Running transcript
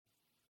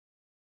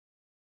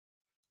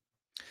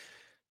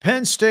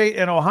Penn State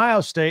and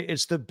Ohio State.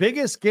 It's the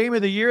biggest game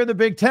of the year in the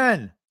Big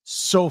Ten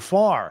so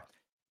far.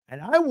 And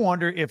I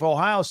wonder if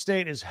Ohio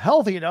State is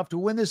healthy enough to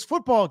win this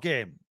football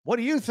game. What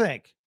do you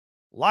think?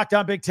 Locked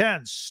On Big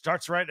Ten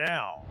starts right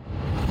now.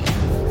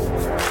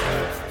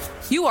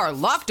 You are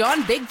Locked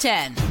On Big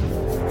Ten,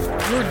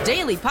 your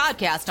daily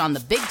podcast on the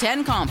Big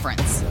Ten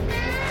Conference.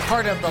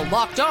 Part of the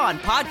Locked On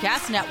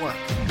Podcast Network,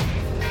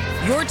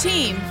 your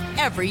team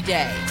every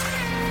day.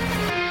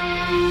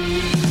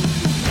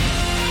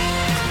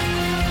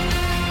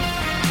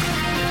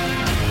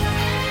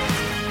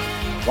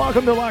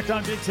 Welcome to Locked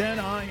On Big Ten.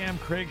 I am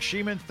Craig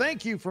Sheeman.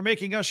 Thank you for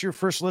making us your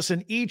first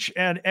listen each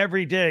and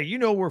every day. You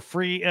know we're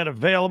free and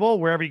available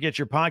wherever you get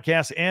your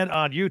podcasts and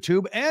on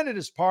YouTube, and it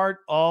is part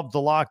of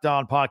the Locked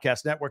On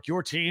Podcast Network,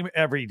 your team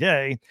every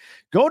day.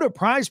 Go to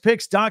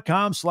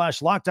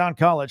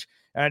prizepicks.com/LockedOnCollege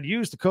and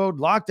use the code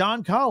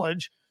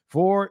LockedOnCollege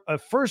for a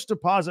first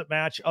deposit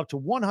match up to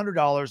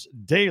 $100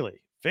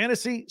 daily.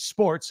 Fantasy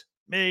sports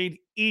made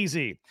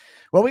easy.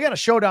 Well, we got a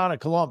showdown in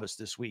Columbus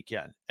this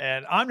weekend,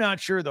 and I'm not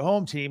sure the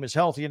home team is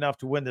healthy enough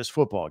to win this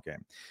football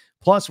game.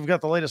 Plus, we've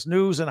got the latest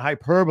news and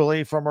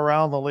hyperbole from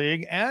around the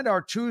league and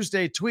our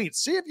Tuesday tweets.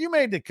 See if you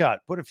made the cut.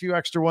 Put a few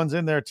extra ones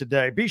in there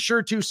today. Be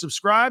sure to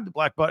subscribe, the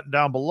black button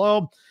down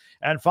below,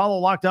 and follow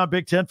Locked On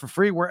Big Ten for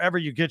free wherever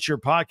you get your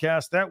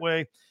podcast. That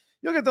way,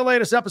 you'll get the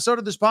latest episode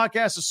of this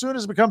podcast as soon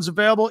as it becomes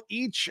available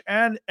each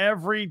and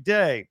every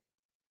day.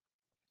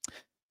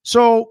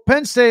 So,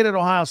 Penn State at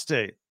Ohio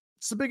State.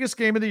 It's the biggest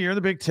game of the year in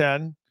the Big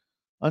Ten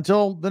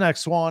until the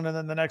next one, and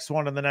then the next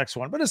one, and the next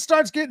one. But it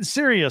starts getting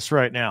serious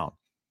right now.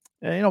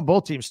 And,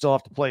 both teams still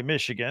have to play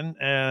Michigan,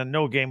 and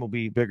no game will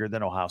be bigger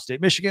than Ohio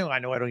State. Michigan, I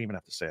know I don't even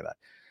have to say that.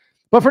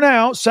 But for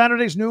now,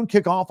 Saturday's noon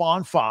kickoff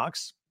on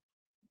Fox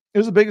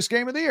is the biggest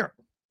game of the year.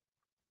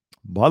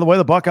 By the way,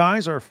 the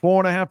Buckeyes are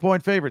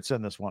 4.5-point favorites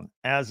in this one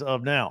as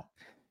of now.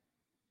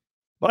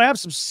 But I have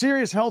some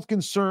serious health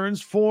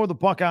concerns for the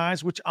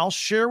Buckeyes, which I'll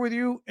share with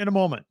you in a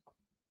moment.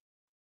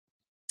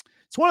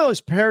 It's one of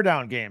those pair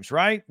down games,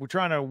 right? We're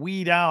trying to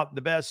weed out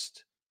the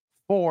best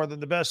four, then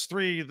the best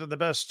three, then the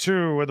best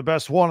two, or the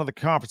best one of the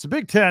conference. The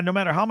Big Ten, no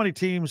matter how many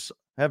teams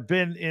have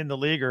been in the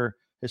league or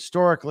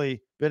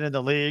historically been in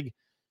the league,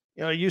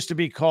 it used to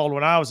be called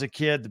when I was a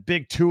kid, the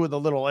Big Two and the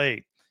Little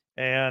Eight.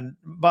 And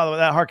by the way,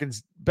 that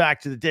harkens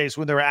back to the days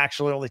when there were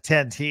actually only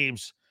 10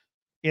 teams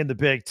in the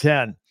Big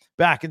Ten.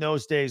 Back in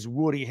those days,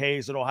 Woody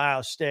Hayes at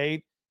Ohio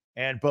State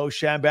and Bo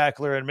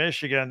Schembechler in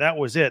Michigan, that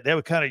was it. They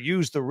would kind of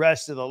use the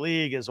rest of the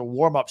league as a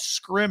warm-up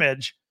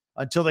scrimmage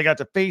until they got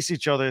to face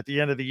each other at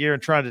the end of the year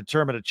and try to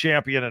determine a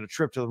champion and a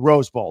trip to the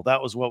Rose Bowl. That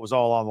was what was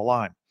all on the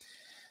line.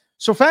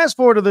 So fast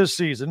forward to this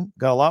season,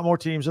 got a lot more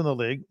teams in the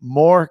league,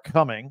 more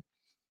coming.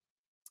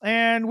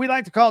 And we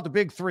like to call it the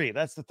Big Three.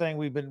 That's the thing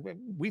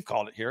we've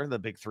called it here, the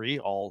Big Three,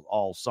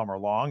 all summer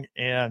long.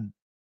 And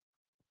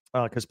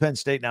because Penn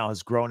State now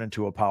has grown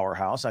into a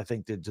powerhouse, I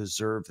think they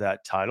deserve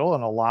that title,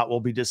 and a lot will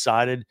be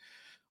decided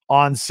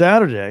on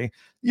Saturday.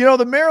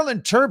 The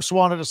Maryland Terps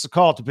wanted us to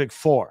call it the Big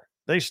Four.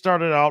 They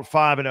started out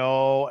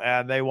 5-0,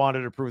 and they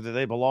wanted to prove that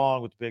they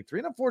belong with the Big Three.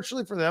 And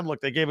unfortunately for them,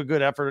 look, they gave a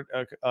good effort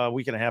a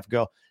week and a half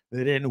ago.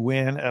 They didn't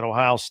win at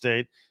Ohio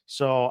State,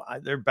 so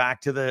they're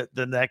back to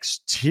the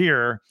next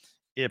tier,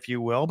 if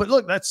you will. But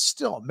look, that's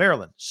still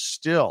Maryland,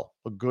 still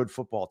a good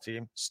football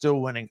team,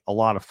 still winning a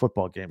lot of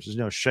football games. There's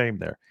no shame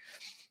there.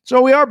 So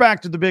we are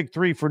back to the Big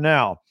Three for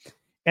now.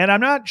 And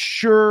I'm not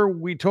sure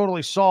we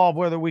totally solve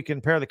whether we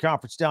can pare the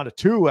conference down to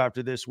 2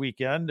 after this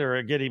weekend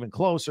or get even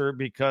closer,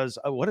 because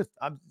what if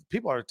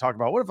people are talking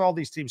about, what if all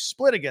these teams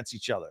split against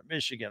each other?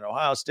 Michigan,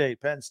 Ohio State,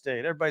 Penn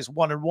State, everybody's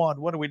 1-1.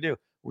 What do we do?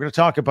 We're going to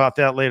talk about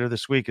that later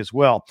this week as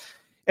well.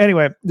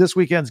 Anyway, this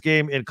weekend's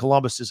game in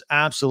Columbus is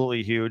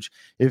absolutely huge.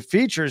 It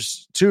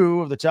features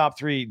 2 of the top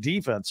 3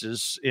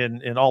 defenses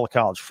in all of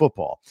college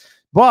football.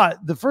 But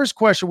the first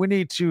question we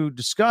need to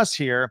discuss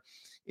here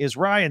is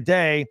Ryan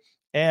Day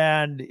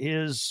and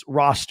his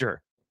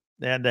roster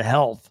and the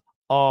health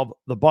of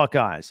the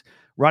Buckeyes.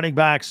 Running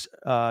backs,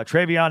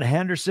 Travion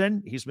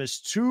Henderson, he's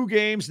missed 2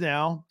 games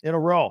now in a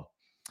row.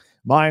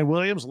 Mayan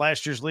Williams,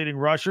 last year's leading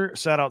rusher,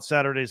 sat out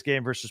Saturday's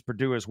game versus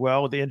Purdue as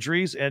well with the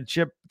injuries. And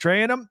Chip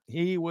Trayanum,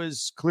 he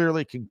was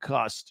clearly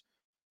concussed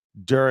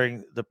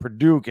during the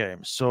Purdue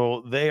game.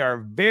 So they are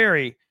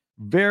very,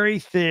 very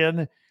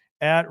thin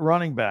at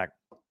running back.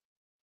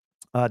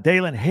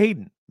 Dalen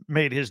Hayden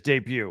made his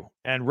debut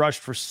and rushed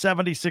for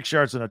 76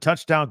 yards and a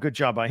touchdown. Good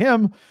job by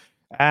him.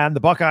 And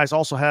the Buckeyes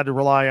also had to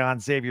rely on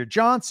Xavier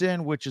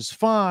Johnson, which is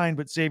fine,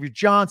 but Xavier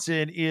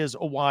Johnson is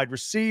a wide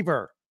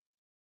receiver.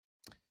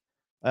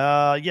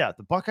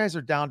 The Buckeyes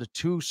are down to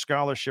 2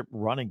 scholarship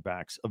running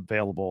backs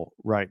available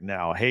right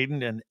now,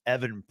 Hayden and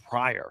Evan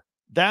Pryor.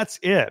 That's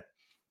it.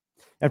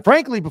 And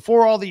frankly,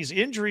 before all these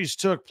injuries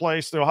took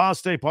place, the Ohio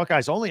State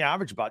Buckeyes only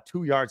averaged about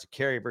 2 yards a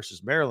carry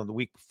versus Maryland the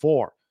week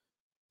before.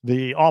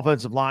 The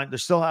offensive line, they're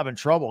still having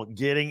trouble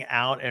getting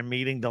out and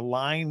meeting the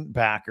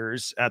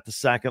linebackers at the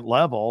second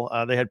level.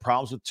 They had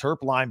problems with Terp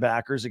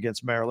linebackers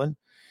against Maryland.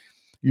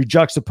 You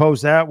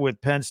juxtapose that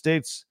with Penn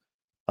State's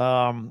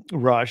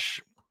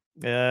rush,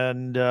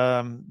 and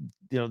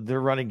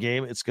their running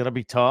game, it's going to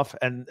be tough.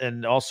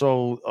 And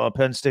also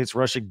Penn State's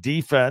rushing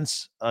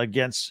defense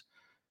against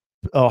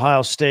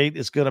Ohio State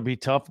is going to be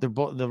tough. The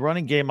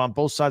running game on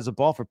both sides of the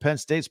ball for Penn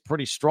State's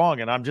pretty strong.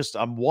 And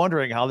I'm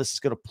wondering how this is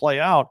going to play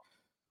out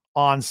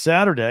on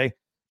Saturday.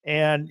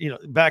 And,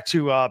 back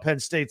to Penn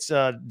State's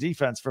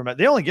defense for a minute.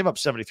 They only give up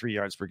 73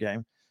 yards per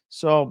game.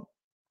 So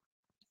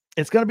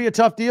it's going to be a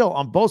tough deal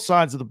on both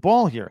sides of the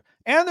ball here.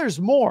 And there's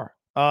more.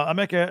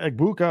 Emeka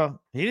Egbuka,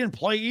 he didn't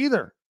play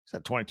either. He's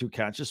had 22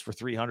 catches for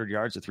 300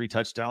 yards and 3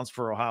 touchdowns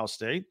for Ohio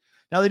State.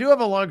 Now, they do have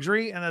a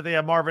luxury, and that they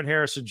have Marvin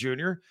Harrison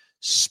Jr.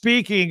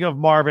 Speaking of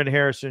Marvin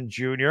Harrison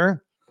Jr.,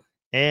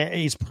 and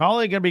he's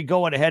probably going to be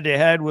going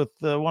head-to-head with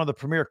one of the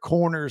premier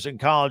corners in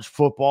college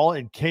football,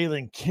 and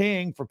Kalen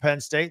King for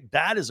Penn State.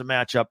 That is a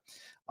matchup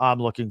I'm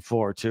looking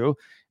forward to.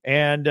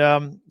 And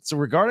so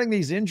regarding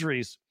these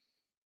injuries,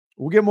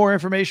 we'll get more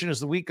information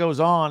as the week goes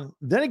on.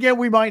 Then again,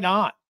 we might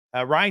not.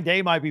 Ryan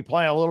Day might be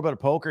playing a little bit of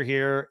poker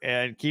here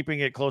and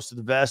keeping it close to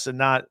the vest and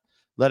not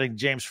letting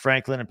James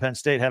Franklin and Penn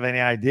State have any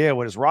idea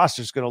what his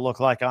roster is going to look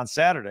like on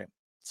Saturday.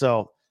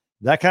 So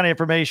that kind of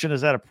information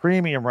is at a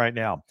premium right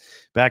now.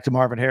 Back to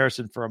Marvin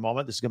Harrison for a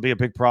moment. This is going to be a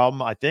big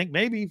problem, I think,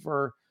 maybe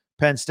for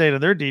Penn State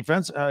and their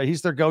defense.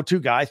 He's their go-to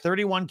guy,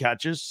 31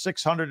 catches,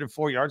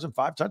 604 yards, and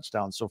 5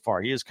 touchdowns so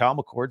far. He is Kyle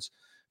McCord's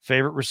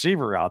favorite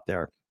receiver out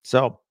there.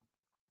 So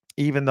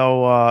even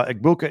though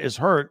Egbuka is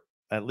hurt,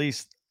 at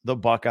least the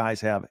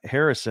Buckeyes have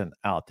Harrison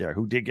out there,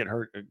 who did get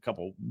hurt a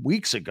couple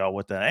weeks ago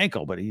with an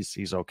ankle, but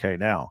he's okay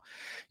now.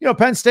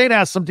 Penn State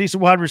has some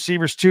decent wide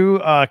receivers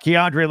too.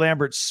 Keandre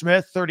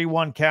Lambert-Smith,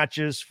 31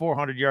 catches,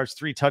 400 yards,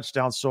 3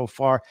 touchdowns so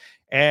far.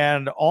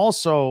 And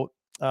also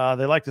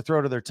they like to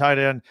throw to their tight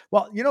end.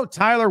 Well,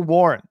 Tyler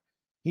Warren,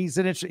 he's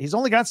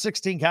only got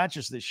 16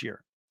 catches this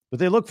year, but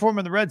they look for him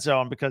in the red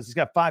zone because he's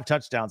got 5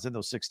 touchdowns in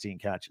those 16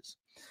 catches.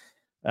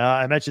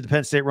 I mentioned the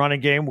Penn State running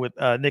game with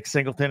Nick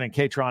Singleton and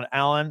Katron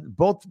Allen,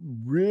 both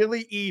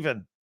really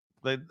even.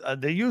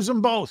 They use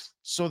them both,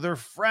 so they're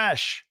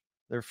fresh.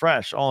 They're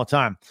fresh all the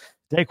time.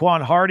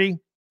 Daquan Hardy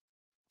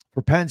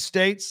for Penn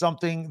State,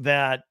 something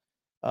that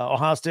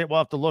Ohio State will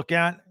have to look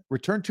at.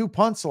 Returned 2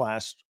 punts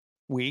last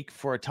week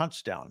for a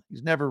touchdown.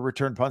 He's never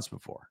returned punts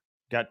before.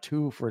 Got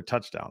 2 for a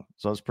touchdown,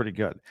 so it's pretty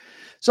good.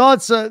 So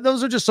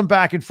those are just some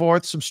back and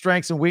forth, some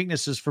strengths and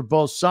weaknesses for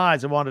both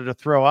sides I wanted to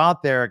throw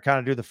out there and kind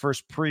of do the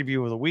first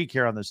preview of the week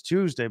here on this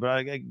Tuesday. But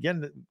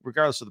again,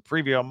 regardless of the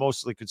preview, I'm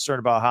mostly concerned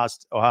about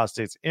Ohio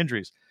State's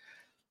injuries.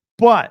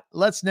 But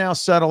let's now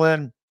settle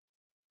in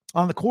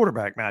on the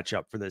quarterback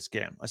matchup for this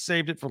game. I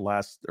saved it for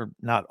last, or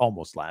not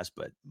almost last,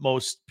 but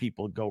most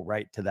people go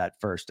right to that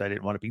first. I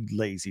didn't want to be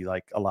lazy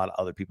like a lot of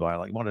other people. I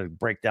wanted to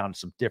break down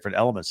some different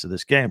elements of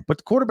this game. But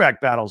the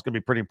quarterback battle is going to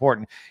be pretty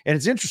important. And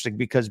it's interesting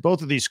because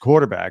both of these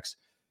quarterbacks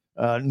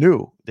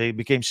knew they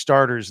became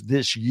starters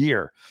this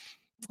year.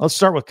 Let's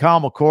start with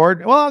Kyle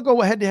McCord. Well, I'll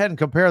go head-to-head and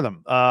compare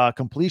them.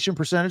 Completion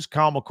percentage,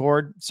 Kyle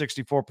McCord,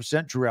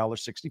 64%, Drew Aller,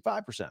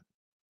 65%.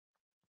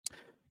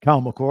 Kyle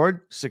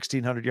McCord,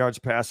 1,600 yards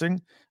passing.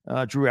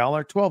 Drew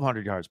Aller,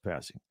 1,200 yards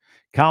passing.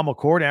 Kyle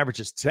McCord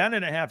averages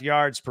 10.5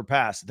 yards per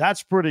pass.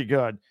 That's pretty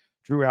good.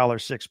 Drew Aller,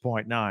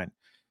 6.9.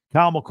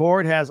 Kyle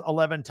McCord has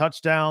 11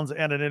 touchdowns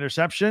and an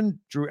interception.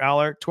 Drew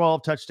Aller,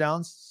 12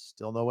 touchdowns,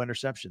 still no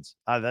interceptions.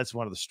 That's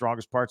one of the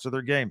strongest parts of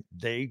their game.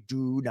 They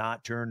do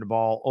not turn the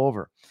ball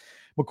over.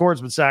 McCord's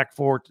been sacked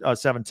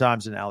 7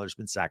 times, and Aller's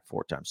been sacked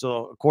 4 times.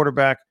 So a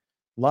quarterback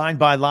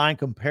line-by-line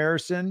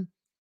comparison,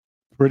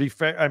 pretty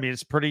fair. I mean,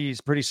 it's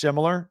pretty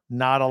similar.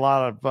 Not a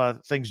lot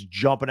of things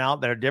jumping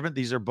out that are different.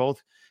 These are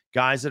both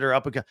guys that are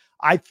up against.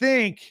 I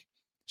think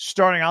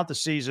starting out the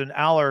season,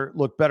 Aller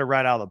looked better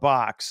right out of the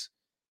box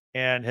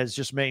and has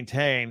just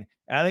maintained.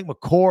 And I think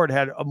McCord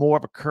had more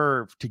of a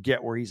curve to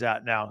get where he's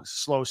at now.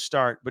 Slow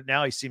start, but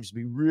now he seems to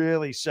be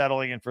really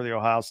settling in for the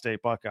Ohio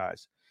State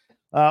Buckeyes.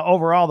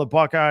 Overall, the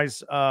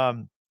Buckeyes,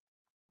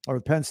 or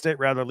Penn State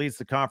rather, leads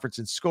the conference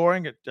in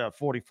scoring at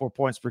 44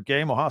 points per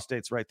game. Ohio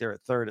State's right there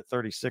at third at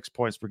 36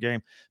 points per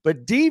game.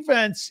 But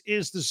defense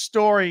is the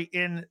story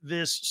in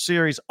this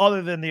series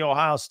other than the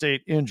Ohio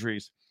State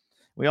injuries.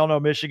 We all know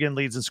Michigan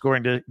leads in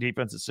scoring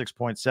defense at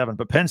 6.7,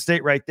 but Penn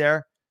State right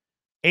there,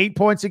 8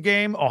 points a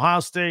game. Ohio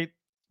State,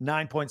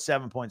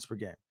 9.7 points per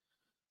game.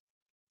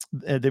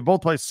 They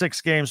both played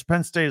 6 games.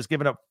 Penn State has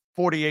given up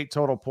 48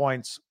 total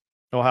points.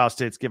 Ohio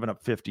State's given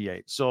up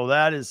 58. So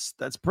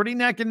that's pretty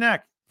neck and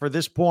neck for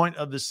this point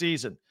of the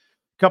season.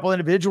 A couple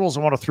individuals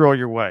I want to throw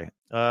your way.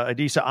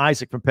 Adisa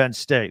Isaac from Penn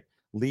State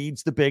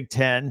leads the Big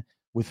Ten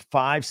with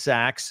 5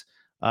 sacks.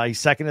 He's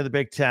second in the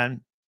Big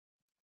Ten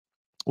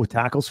with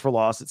tackles for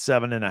loss at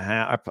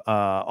 7.5.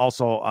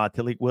 Also,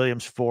 Talik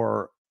Williams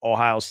for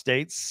Ohio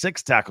State,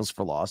 6 tackles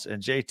for loss.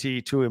 And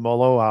JT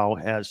Tuimoloau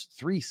has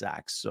 3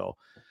 sacks. So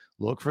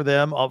look for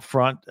them up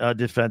front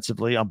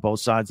defensively on both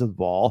sides of the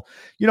ball.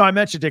 I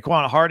mentioned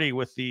Daquan Hardy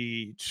with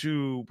the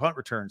 2 punt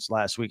returns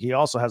last week. He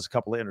also has a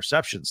couple of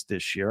interceptions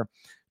this year.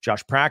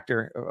 Josh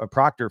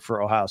Proctor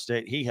for Ohio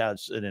State, he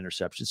has an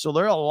interception. So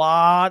there are a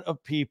lot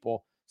of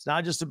people. It's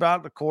not just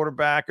about the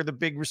quarterback or the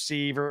big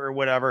receiver or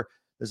whatever.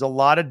 There's a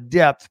lot of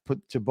depth put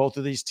to both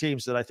of these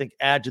teams that I think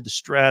add to the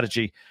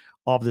strategy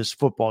of this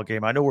football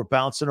game. I know we're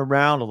bouncing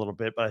around a little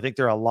bit, but I think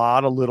there are a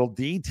lot of little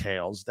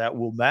details that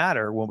will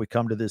matter when we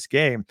come to this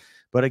game.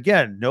 But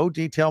again, no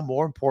detail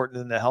more important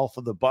than the health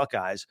of the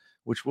Buckeyes,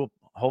 which we'll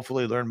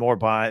hopefully learn more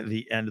by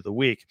the end of the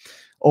week.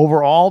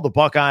 Overall, the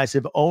Buckeyes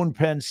have owned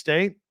Penn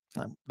State.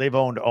 They've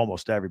owned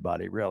almost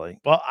everybody, really.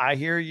 Well, I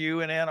hear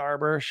you in Ann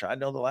Arbor. I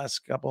know the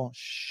last couple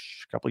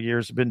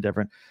years have been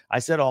different. I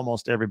said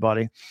almost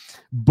everybody.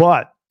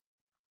 But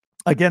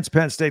against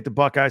Penn State, the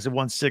Buckeyes have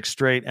won 6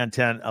 straight and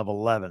 10 of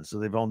 11. So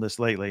they've owned this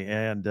lately.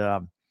 And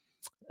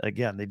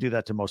again, they do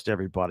that to most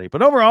everybody.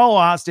 But overall,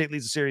 Ohio State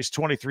leads the series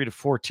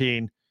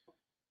 23-14.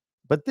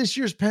 But this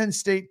year's Penn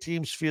State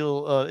teams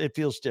it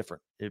feels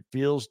different. It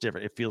feels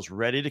different. It feels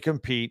ready to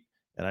compete.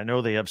 And I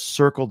know they have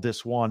circled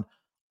this one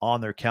on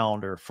their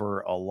calendar for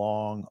a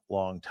long,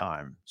 long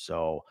time.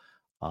 So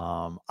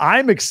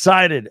I'm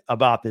excited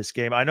about this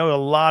game. I know a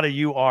lot of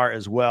you are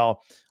as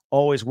well.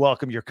 Always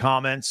welcome your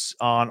comments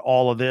on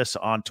all of this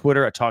on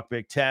Twitter at Talk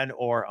Big Ten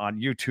or on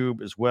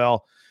YouTube as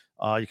well.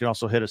 You can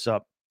also hit us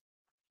up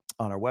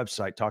on our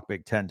website,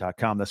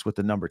 talkbig10.com. That's with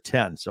the number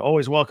 10. So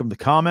always welcome the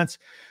comments.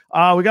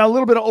 We got a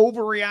little bit of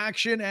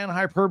overreaction and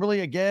hyperbole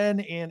again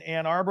in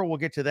Ann Arbor. We'll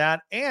get to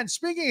that. And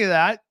speaking of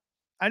that,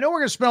 I know we're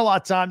going to spend a lot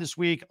of time this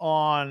week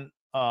on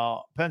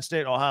Penn State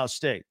and Ohio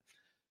State.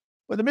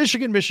 But the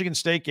Michigan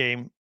State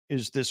game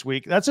is this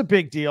week. That's a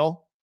big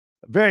deal.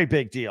 A very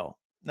big deal.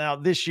 Now,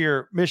 this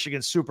year,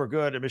 Michigan's super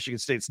good and Michigan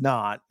State's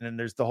not. And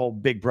there's the whole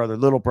big brother,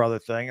 little brother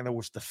thing. And there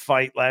was the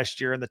fight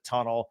last year in the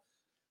tunnel.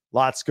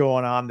 Lots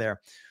going on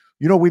there.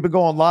 You know, we've been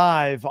going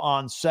live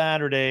on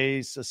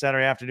Saturdays,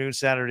 Saturday afternoon,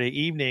 Saturday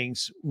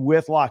evenings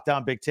with Locked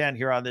On Big Ten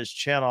here on this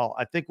channel.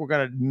 I think we're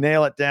going to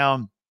nail it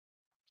down.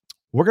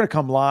 We're going to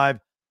come live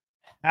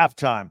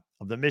halftime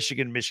of the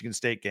Michigan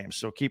State game.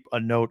 So keep a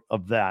note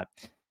of that.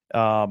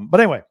 But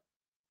anyway,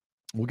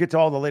 we'll get to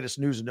all the latest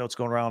news and notes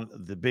going around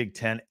the Big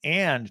Ten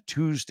and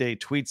Tuesday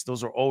tweets.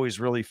 Those are always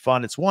really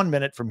fun. It's 1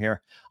 minute from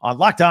here on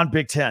Locked On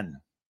Big Ten.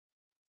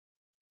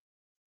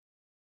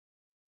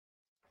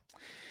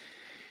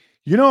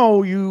 You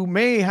know, you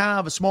may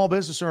have a small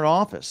business or an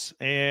office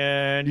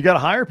and you got to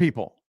hire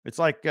people. It's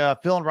like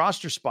filling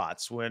roster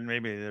spots when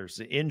maybe there's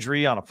an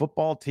injury on a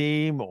football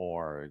team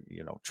or,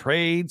 you know,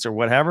 trades or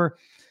whatever.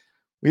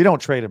 We don't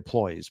trade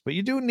employees, but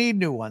you do need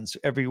new ones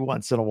every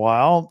once in a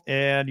while.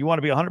 And you want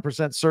to be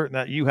 100% certain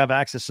that you have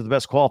access to the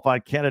best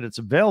qualified candidates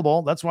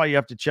available. That's why you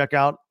have to check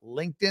out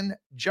LinkedIn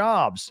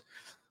Jobs.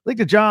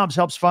 LinkedIn Jobs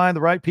helps find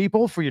the right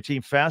people for your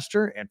team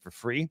faster and for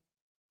free.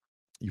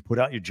 You put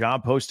out your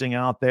job posting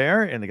out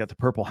there, and they got the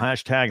purple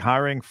hashtag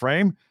hiring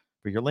frame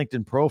for your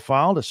LinkedIn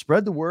profile to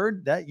spread the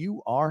word that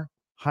you are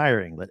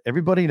hiring. Let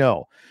everybody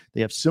know. They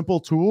have simple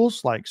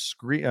tools like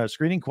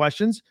screening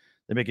questions.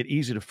 They make it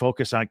easy to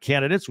focus on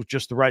candidates with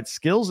just the right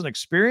skills and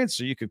experience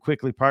so you can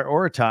quickly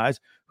prioritize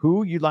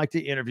who you'd like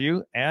to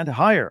interview and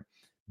hire.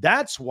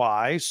 That's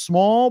why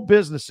small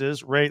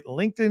businesses rate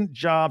LinkedIn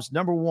Jobs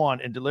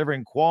 #1 in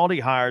delivering quality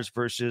hires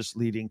versus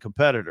leading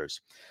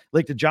competitors.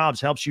 LinkedIn Jobs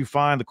helps you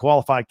find the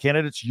qualified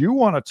candidates you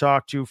want to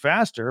talk to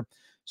faster.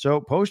 So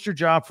post your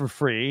job for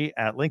free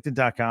at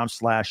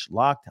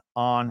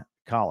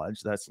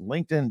linkedin.com/lockedoncollege. That's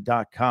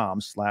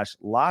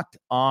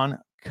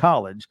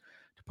linkedin.com/lockedoncollege.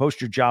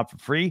 Post your job for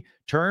free.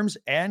 Terms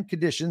and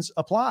conditions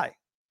apply.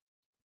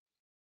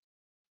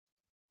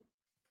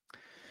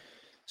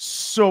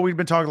 So we've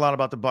been talking a lot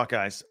about the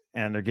Buckeyes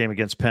and their game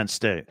against Penn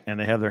State, and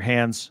they have their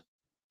hands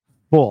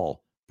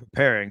full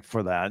preparing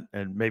for that,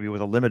 and maybe with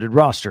a limited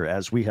roster,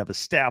 as we have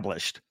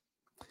established.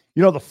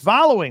 You know, the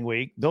following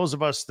week, those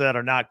of us that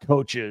are not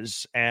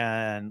coaches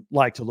and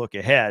like to look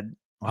ahead,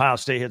 Ohio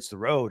State hits the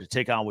road to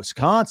take on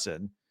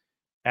Wisconsin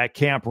at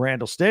Camp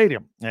Randall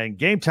Stadium. And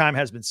game time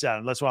has been set.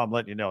 And that's why I'm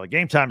letting you know. The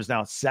game time is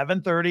now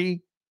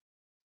 7:30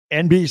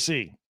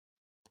 NBC.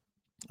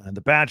 And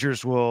the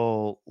Badgers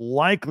will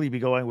likely be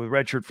going with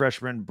redshirt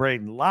freshman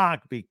Braden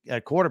Locke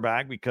at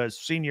quarterback because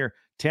senior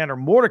Tanner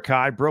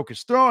Mordecai broke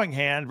his throwing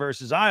hand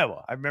versus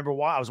Iowa. I remember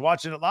I was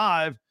watching it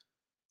live,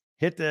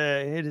 hit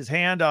his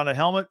hand on a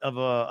helmet of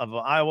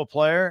an Iowa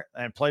player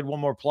and played one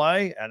more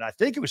play. And I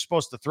think he was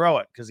supposed to throw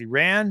it because he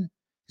ran.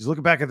 He's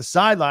looking back at the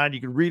sideline.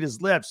 You can read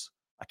his lips.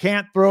 I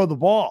can't throw the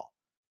ball.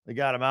 They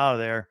got him out of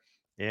there,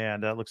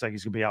 and it looks like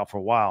he's going to be out for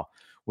a while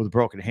with a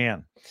broken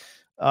hand.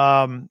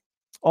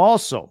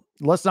 Also,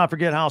 let's not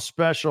forget how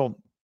special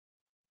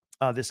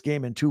this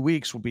game in 2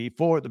 weeks will be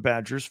for the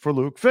Badgers for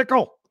Luke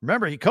Fickell.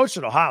 Remember, he coached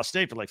at Ohio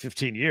State for like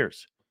 15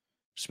 years.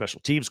 Special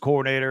teams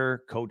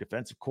coordinator,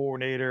 co-defensive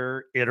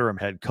coordinator, interim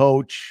head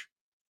coach,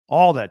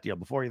 all that deal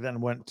before he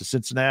then went to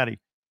Cincinnati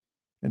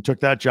and took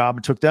that job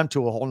and took them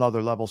to a whole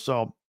nother level.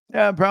 So,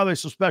 yeah, probably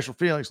some special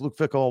feelings. Luke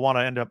Fickell will want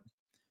to end up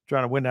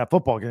trying to win that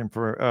football game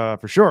for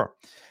sure.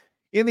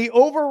 In the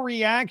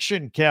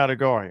overreaction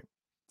category,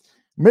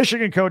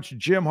 Michigan coach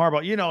Jim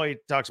Harbaugh, you know, he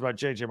talks about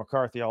J.J.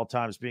 McCarthy all the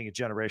time as being a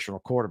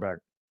generational quarterback.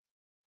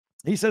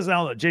 He says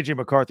now that J.J.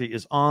 McCarthy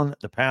is on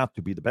the path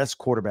to be the best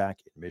quarterback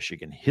in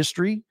Michigan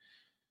history.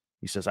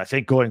 He says, I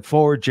think going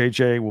forward,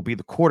 JJ will be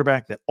the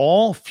quarterback that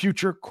all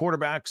future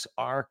quarterbacks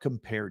are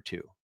compared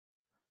to.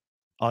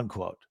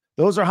 Unquote.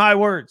 Those are high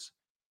words.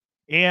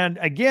 And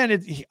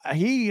again,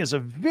 he is a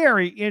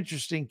very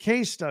interesting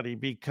case study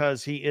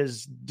because he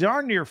is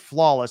darn near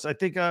flawless. I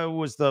think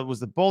was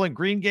the Bowling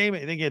Green game. I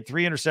think he had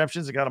 3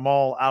 interceptions and got them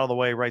all out of the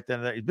way right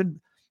then. He's been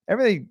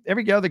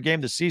every other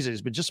game this season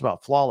has been just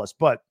about flawless,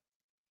 but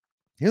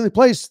he only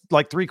plays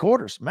like 3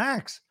 quarters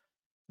max.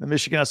 The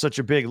Michigan has such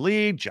a big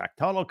lead. Jack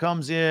Tuttle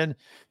comes in.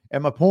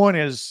 And my point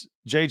is,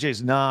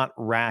 JJ's not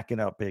racking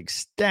up big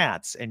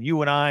stats. And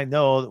you and I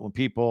know that when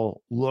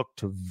people look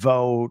to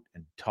vote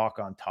and talk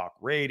on talk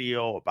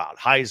radio about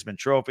Heisman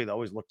Trophy, they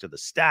always look to the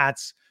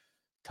stats,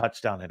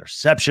 touchdown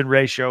interception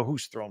ratio,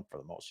 who's thrown for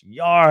the most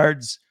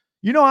yards.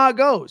 You know how it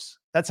goes.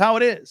 That's how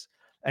it is.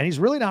 And he's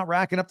really not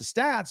racking up the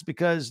stats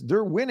because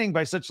they're winning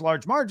by such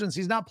large margins.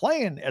 He's not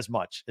playing as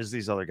much as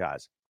these other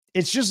guys.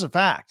 It's just a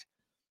fact.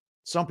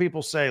 Some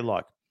people say,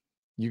 look,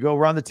 you go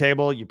run the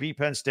table, you beat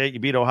Penn State, you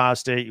beat Ohio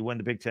State, you win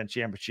the Big Ten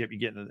championship, you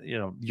get,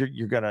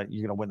 you're gonna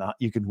win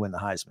you can win the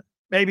Heisman.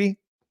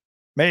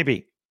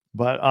 Maybe,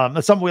 but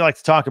that's something we like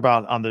to talk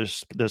about on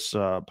this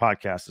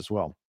podcast as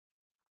well.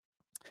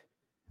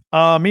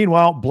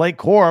 Meanwhile, Blake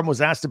Corum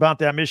was asked about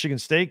that Michigan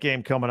State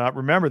game coming up.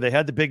 Remember, they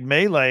had the big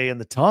melee in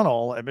the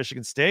tunnel at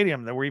Michigan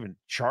Stadium. There were even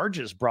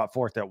charges brought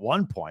forth at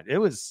one point. It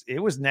was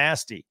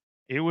nasty.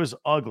 It was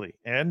ugly,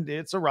 and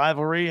it's a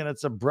rivalry, and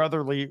it's a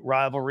brotherly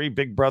rivalry,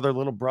 big brother,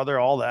 little brother,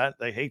 all that.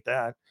 They hate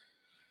that.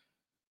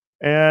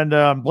 And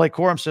Blake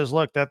Corum says,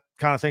 look, that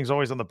kind of thing's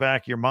always on the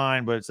back of your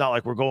mind, but it's not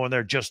like we're going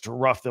there just to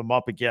rough them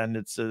up again.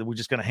 It's we're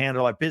just going to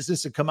handle our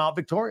business and come out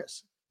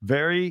victorious.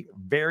 Very,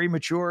 very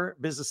mature,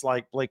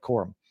 business-like Blake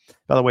Corum.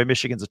 By the way,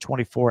 Michigan's a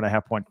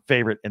 24.5-point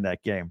favorite in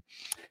that game.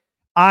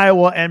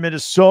 Iowa and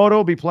Minnesota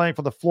will be playing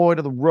for the Floyd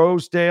of the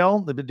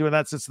Rosedale. They've been doing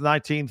that since the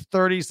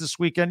 1930s this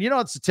weekend.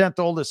 It's the 10th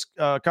oldest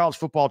college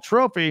football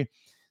trophy.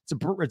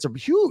 It's a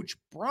huge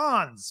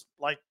bronze,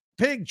 like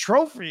pig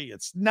trophy.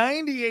 It's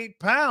 98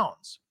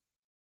 pounds.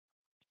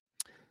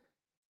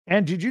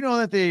 And did you know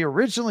that they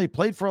originally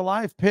played for a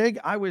live pig?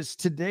 I was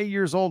today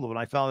years old when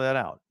I found that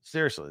out.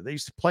 Seriously, they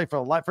used to play for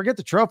a live. Forget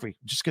the trophy. I'm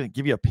just going to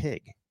give you a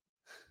pig.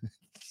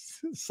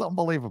 It's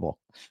unbelievable.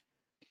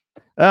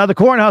 The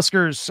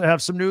Cornhuskers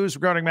have some news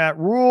regarding Matt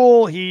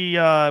Rule. He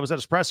was at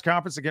his press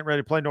conference to get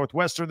ready to play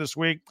Northwestern this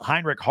week.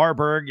 Heinrich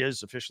Harburg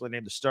is officially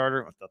named the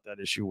starter. I thought that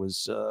issue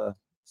was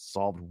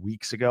solved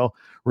weeks ago.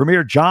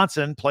 Ramir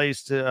Johnson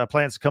plans to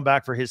come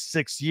back for his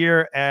 6th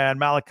year, and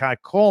Malachi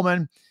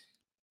Coleman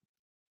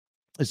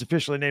is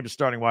officially named a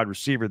starting wide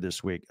receiver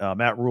this week.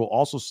 Matt Rule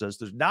also says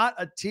there's not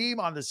a team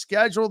on the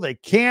schedule they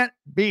can't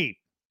beat.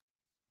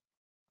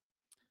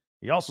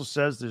 He also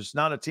says there's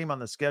not a team on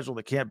the schedule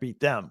that can't beat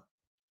them.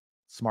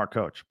 Smart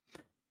coach.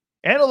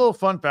 And a little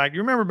fun fact.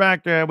 You remember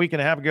back a week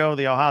and a half ago,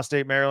 the Ohio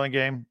State-Maryland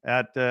game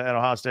at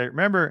Ohio State?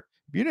 Remember,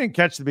 if you didn't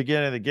catch the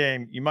beginning of the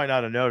game, you might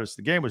not have noticed.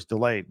 The game was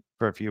delayed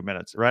for a few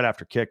minutes right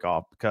after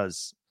kickoff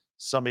because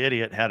some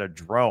idiot had a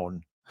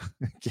drone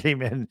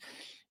came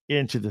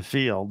into the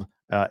field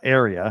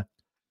area.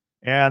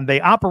 And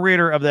the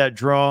operator of that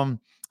drone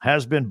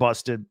has been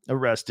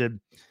arrested.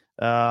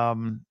 He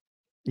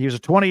was a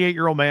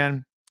 28-year-old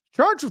man.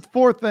 Charged with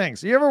 4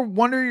 things. You ever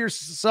wonder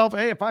yourself,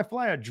 hey, if I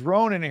fly a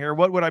drone in here,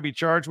 what would I be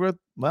charged with?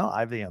 Well, I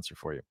have the answer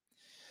for you.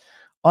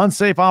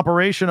 Unsafe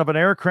operation of an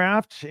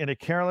aircraft in a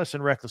careless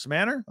and reckless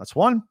manner. That's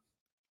 1.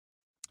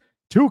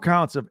 2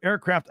 counts of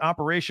aircraft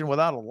operation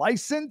without a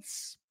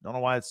license. Don't know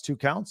why it's 2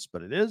 counts,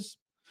 but it is.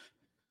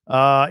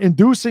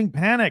 Inducing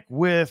panic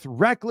with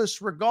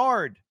reckless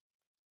regard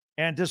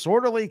and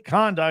disorderly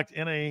conduct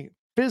in a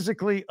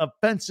physically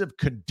offensive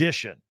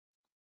condition.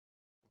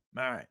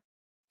 All right.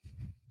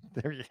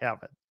 There you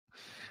have it.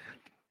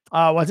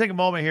 Well, I'll take a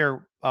moment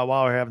here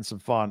while we're having some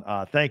fun.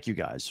 Thank you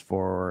guys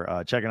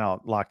for checking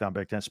out Locked On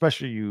Big Ten,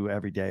 especially you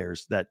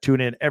everydayers that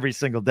tune in every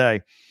single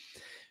day.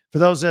 For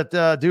those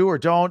that do or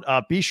don't,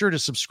 be sure to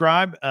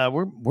subscribe.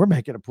 We're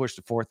making a push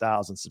to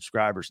 4,000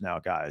 subscribers now,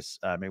 guys.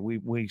 I mean,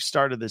 we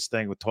started this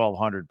thing with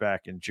 1,200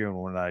 back in June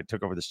when I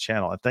took over this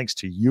channel, and thanks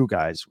to you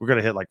guys, we're going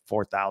to hit like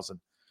 4,000.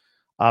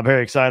 I'm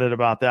very excited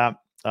about that.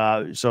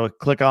 So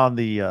click on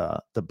the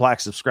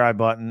black subscribe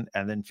button,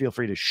 and then feel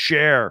free to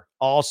share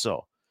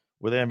also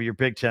with any of your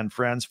Big Ten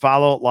friends.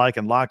 Follow, like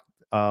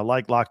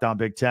Locked On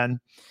Big Ten.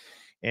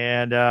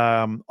 And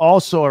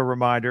also a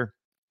reminder,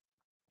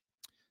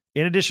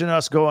 in addition to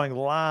us going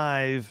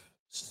live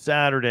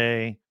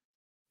Saturday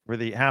for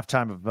the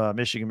halftime of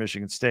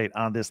Michigan State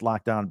on this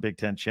Locked On Big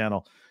Ten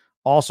channel,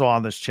 also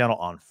on this channel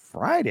on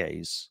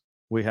Fridays,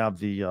 we have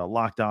the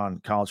Locked On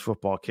College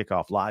Football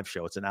Kickoff Live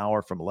Show. It's an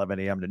hour from 11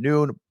 a.m. to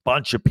noon. A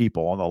bunch of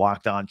people on the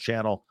Locked On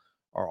channel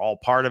are all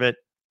part of it.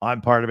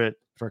 I'm part of it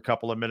for a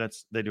couple of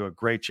minutes. They do a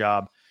great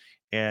job,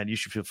 and you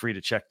should feel free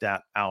to check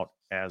that out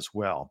as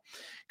well.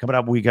 Coming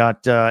up, we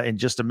got, in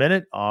just a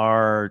minute,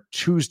 our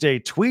Tuesday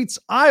tweets.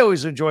 I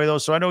always enjoy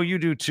those, so I know you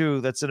do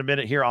too. That's in a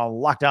minute here on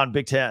Locked On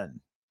Big Ten.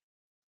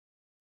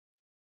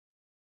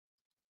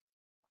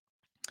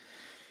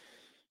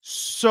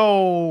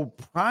 So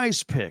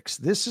Prize Picks,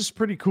 this is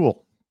pretty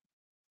cool.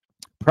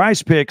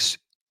 Prize Picks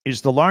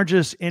is the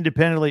largest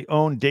independently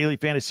owned daily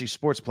fantasy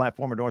sports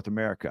platform in North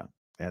America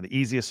and the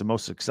easiest and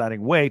most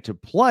exciting way to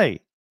play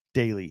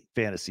daily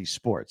fantasy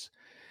sports.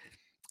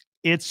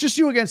 It's just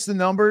you against the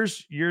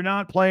numbers. You're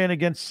not playing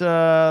against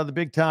the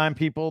big time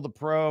people, the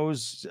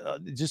pros.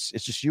 It's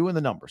just you and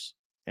the numbers.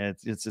 And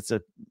it's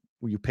a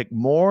you pick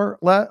more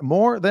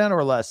than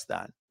or less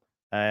than,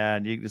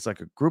 and it's like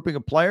a grouping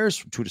of players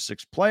from 2 to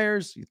 6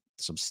 players.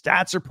 Some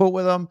stats are put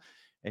with them,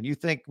 and you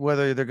think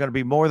whether they're going to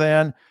be more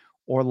than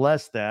or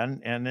less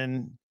than, and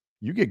then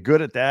you get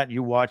good at that. And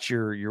you watch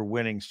your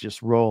winnings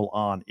just roll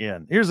on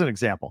in. Here's an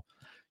example.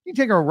 You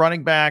take a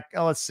running back.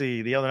 Let's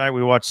see. The other night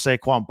we watched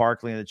Saquon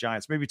Barkley and the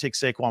Giants. Maybe take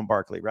Saquon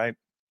Barkley, right?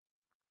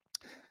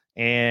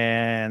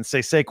 And say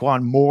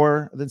Saquon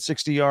more than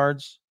 60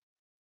 yards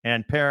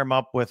and pair him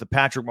up with a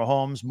Patrick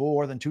Mahomes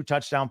more than 2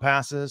 touchdown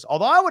passes.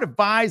 Although I would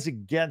advise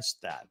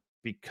against that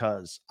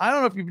because I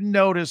don't know if you've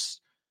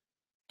noticed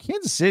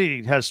Kansas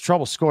City has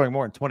trouble scoring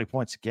more than 20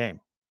 points a game.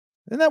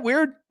 Isn't that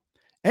weird?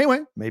 Anyway,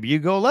 maybe you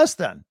go less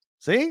than.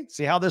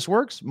 See how this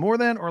works? More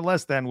than or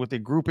less than with a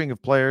grouping of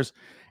players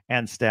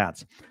and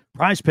stats.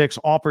 Prize Picks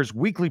offers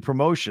weekly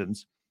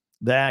promotions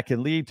that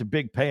can lead to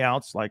big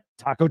payouts like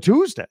Taco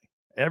Tuesday.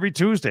 Every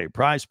Tuesday,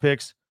 Prize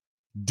Picks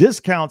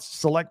discounts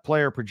select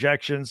player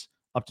projections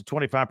up to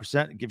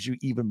 25%. It gives you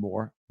even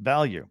more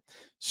value.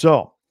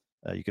 So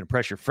you can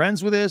impress your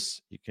friends with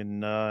this. You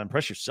can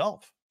impress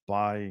yourself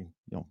by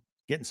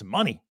getting some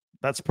money.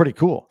 That's pretty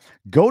cool.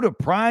 Go to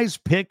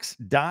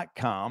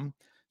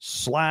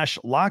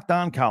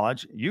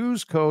prizepicks.com/lockedoncollege.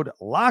 Use code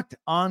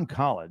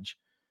LOCKEDONCollege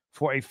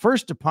for a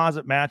first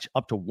deposit match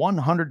up to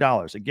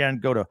 $100. Again,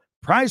 go to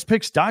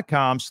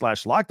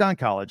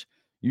prizepicks.com/lockedoncollege.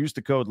 Use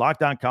the code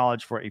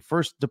LOCKEDONCollege for a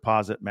first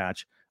deposit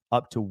match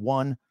up to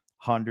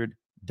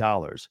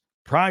 $100.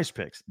 Prize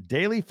Picks,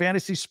 daily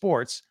fantasy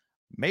sports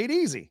made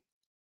easy.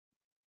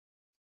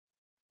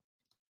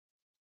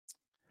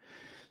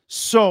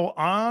 So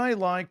I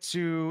like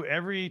to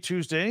every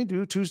Tuesday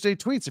do Tuesday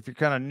tweets. If you're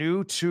kind of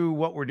new to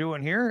what we're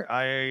doing here,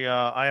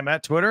 I am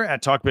at Twitter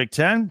at Talk Big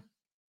Ten.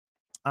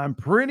 I'm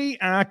pretty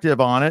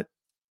active on it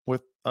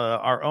with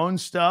our own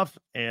stuff,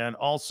 and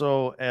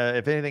also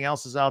if anything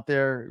else is out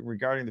there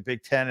regarding the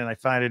Big Ten, and I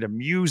find it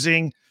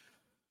amusing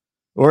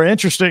or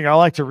interesting, I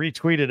like to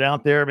retweet it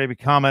out there, maybe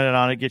comment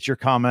on it, get your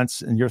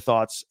comments and your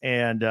thoughts,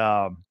 and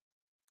I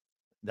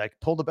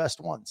pull the best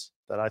ones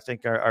that I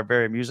think are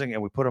very amusing,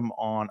 and we put them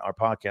on our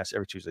podcast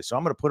every Tuesday. So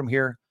I'm going to put them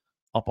here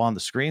up on the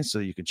screen so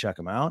you can check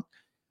them out.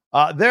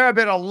 There have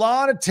been a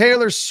lot of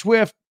Taylor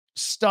Swift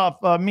stuff,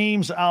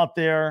 memes out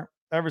there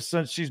ever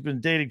since she's been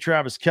dating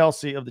Travis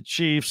Kelce of the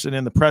Chiefs and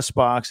in the press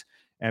box,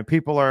 and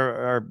people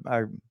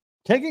are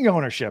taking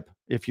ownership,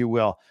 if you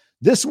will.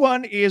 This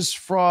one is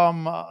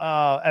from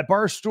at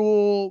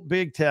Barstool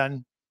Big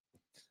Ten,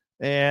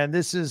 and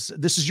this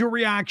is your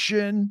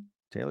reaction,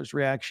 Taylor's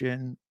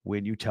reaction,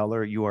 when you tell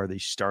her you are the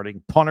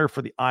starting punter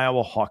for the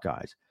Iowa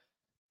Hawkeyes.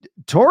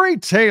 Tory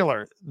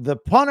Taylor, the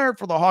punter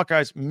for the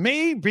Hawkeyes,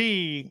 may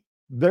be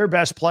their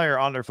best player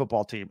on their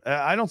football team.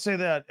 I don't say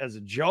that as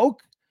a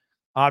joke.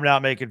 I'm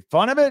not making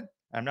fun of it.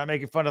 I'm not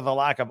making fun of the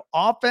lack of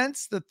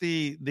offense that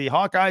the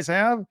Hawkeyes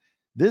have.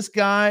 This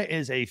guy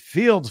is a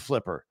field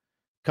flipper.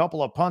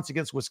 Couple of punts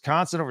against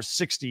Wisconsin over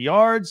 60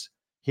 yards.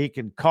 He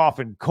can cough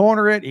and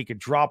corner it. He can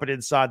drop it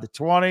inside the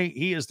 20.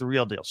 He is the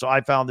real deal. So I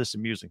found this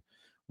amusing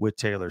with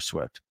Taylor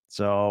Swift.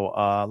 So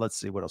let's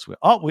see what else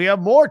we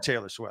have more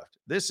Taylor Swift.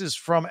 This is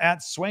from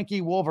at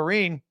Swanky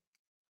Wolverine.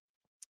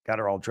 Got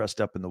her all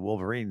dressed up in the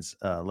Wolverines.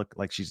 Look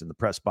like she's in the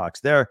press box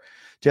there.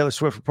 Taylor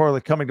Swift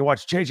reportedly coming to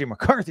watch JJ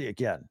McCarthy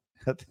again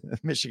at the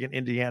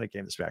Michigan-Indiana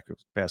game this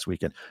past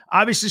weekend.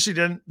 Obviously she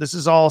didn't. This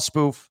is all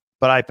spoof,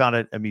 but I found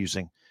it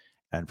amusing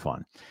and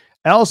fun.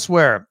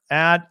 Elsewhere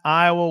at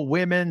Iowa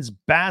women's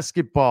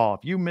basketball.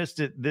 If you missed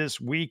it this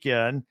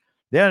weekend,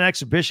 they had an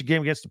exhibition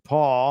game against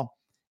DePaul,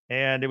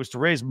 and it was to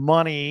raise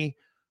money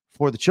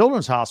for the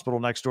Children's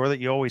Hospital next door that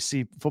you always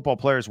see football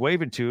players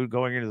waving to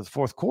going into the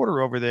fourth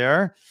quarter over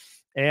there.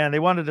 And they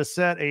wanted to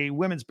set a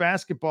women's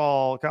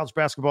basketball, college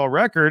basketball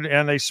record,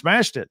 and they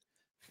smashed it.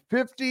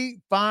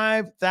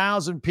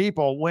 55,000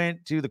 people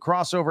went to the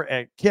crossover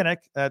at Kinnick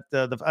at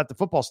the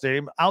football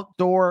stadium,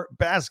 outdoor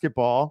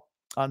basketball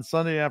on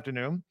Sunday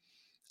afternoon.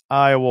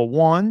 Iowa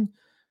won,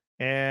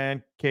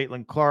 and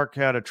Caitlin Clark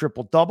had a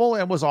triple-double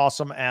and was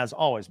awesome as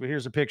always. But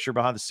here's a picture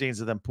behind the scenes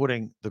of them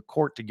putting the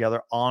court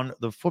together on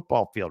the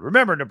football field.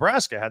 Remember,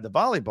 Nebraska had the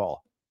volleyball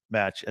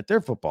match at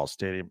their football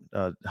stadium.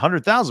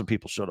 100,000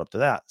 people showed up to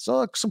that.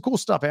 So some cool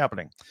stuff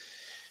happening.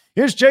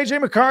 Here's JJ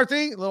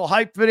McCarthy, a little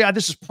hype video.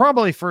 This is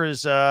probably for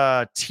his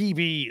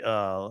TV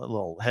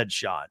little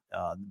headshot,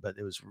 but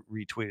it was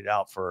retweeted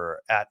out for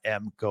at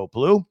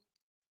 @MGoBlue.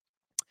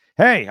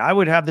 Hey, I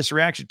would have this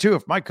reaction too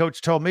if my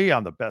coach told me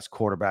I'm the best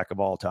quarterback of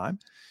all time.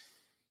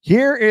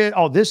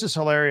 This is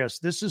hilarious.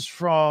 This is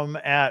from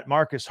at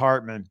Marcus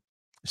Hartman.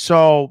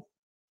 So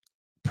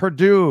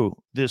Purdue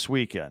this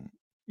weekend.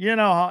 You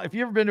know, if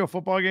you've ever been to a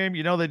football game,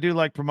 you know they do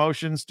like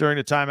promotions during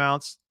the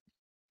timeouts.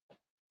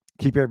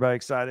 Keep everybody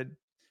excited.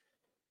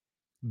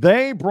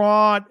 They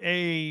brought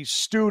a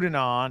student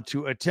on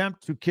to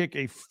attempt to kick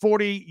a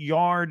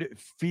 40-yard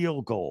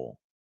field goal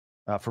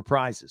for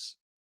prizes.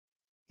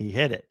 He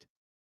hit it.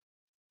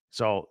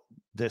 So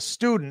the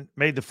student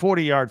made the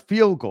 40-yard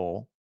field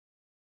goal.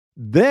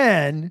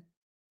 Then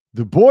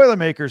the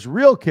Boilermakers'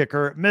 real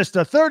kicker missed a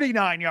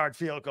 39-yard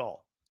field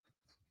goal.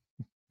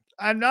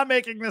 I'm not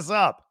making this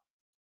up.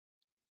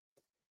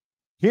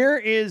 Here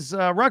is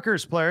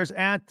Rutgers players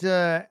at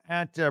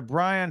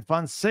Brian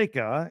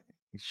Fonseca.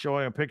 He's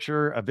showing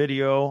a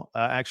video,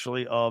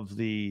 actually, of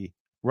the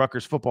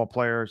Rutgers football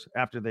players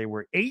after they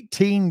were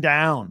 18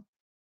 down,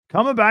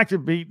 coming back to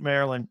beat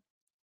Maryland.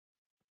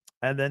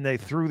 And then they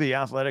threw the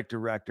athletic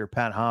director,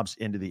 Pat Hobbs,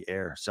 into the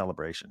air.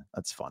 Celebration.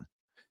 That's fun.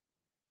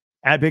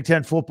 At Big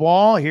Ten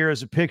football, here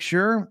is a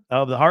picture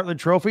of the Heartland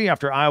Trophy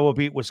after Iowa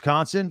beat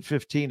Wisconsin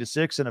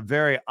 15-6 in a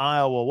very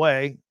Iowa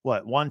way.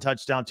 One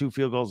touchdown, 2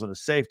 field goals, and a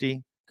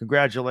safety.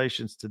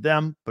 Congratulations to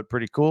them, but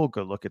pretty cool.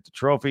 Good look at the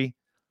trophy.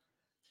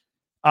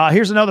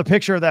 Here's another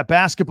picture of that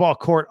basketball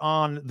court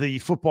on the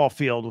football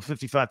field with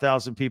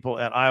 55,000 people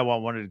at Iowa. I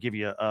wanted to give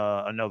you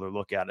another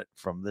look at it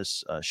from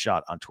this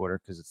shot on Twitter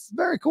because it's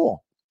very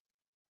cool.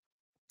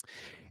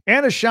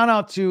 And a shout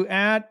out to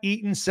at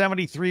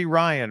Eaton73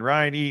 Ryan.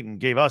 Ryan Eaton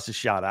gave us a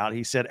shout out.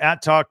 He said,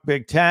 at Talk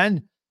Big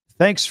Ten,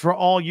 thanks for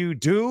all you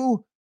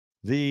do.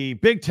 The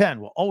Big Ten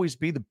will always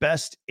be the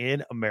best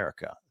in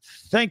America.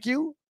 Thank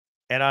you.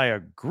 And I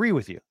agree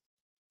with you.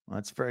 Well,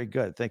 that's very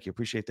good. Thank you.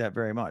 Appreciate that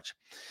very much.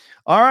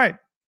 All right.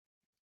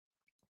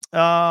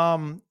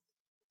 A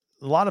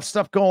lot of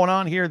stuff going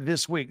on here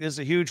this week. This is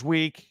a huge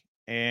week,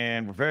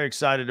 and we're very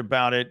excited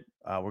about it.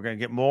 We're going to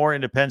get more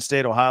into Penn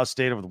State, Ohio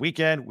State over the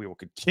weekend. We will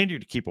continue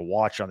to keep a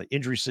watch on the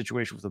injury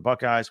situation with the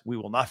Buckeyes. We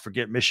will not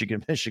forget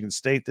Michigan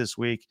State this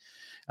week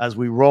as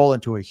we roll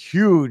into a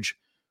huge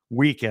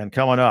weekend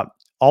coming up.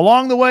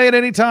 Along the way at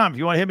any time, if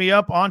you want to hit me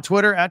up on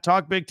Twitter at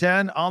Talk Big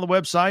Ten, on the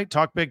website,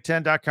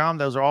 talkbig10.com.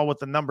 Those are all with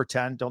the number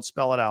 10. Don't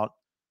spell it out.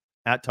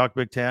 At Talk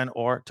Big Ten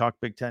or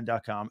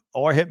talkbig10.com,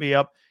 or hit me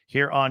up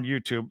here on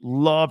YouTube.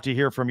 Love to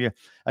hear from you.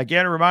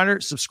 Again, a reminder,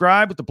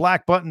 subscribe with the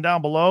black button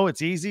down below.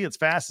 It's easy, it's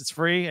fast, it's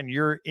free, and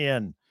you're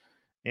in.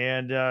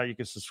 And you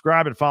can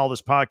subscribe and follow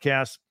this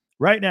podcast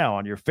right now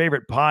on your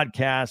favorite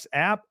podcast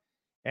app,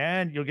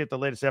 and you'll get the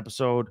latest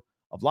episode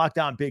of Locked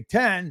On Big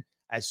Ten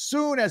as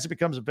soon as it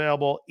becomes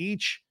available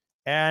each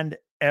and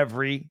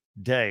every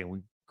day. We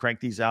crank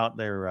these out.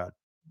 They're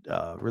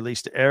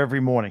released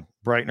every morning,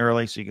 bright and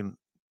early, so you can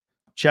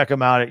check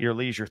them out at your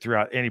leisure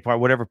throughout any part,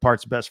 whatever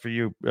part's best for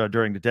you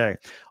during the day.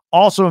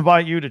 Also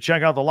invite you to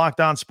check out the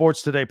Locked On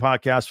Sports Today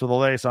podcast for the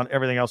latest on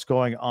everything else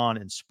going on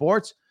in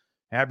sports.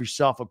 Have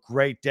yourself a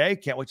great day.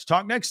 Can't wait to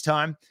talk next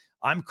time.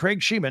 I'm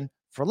Craig Sheeman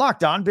for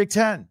Locked On Big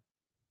Ten.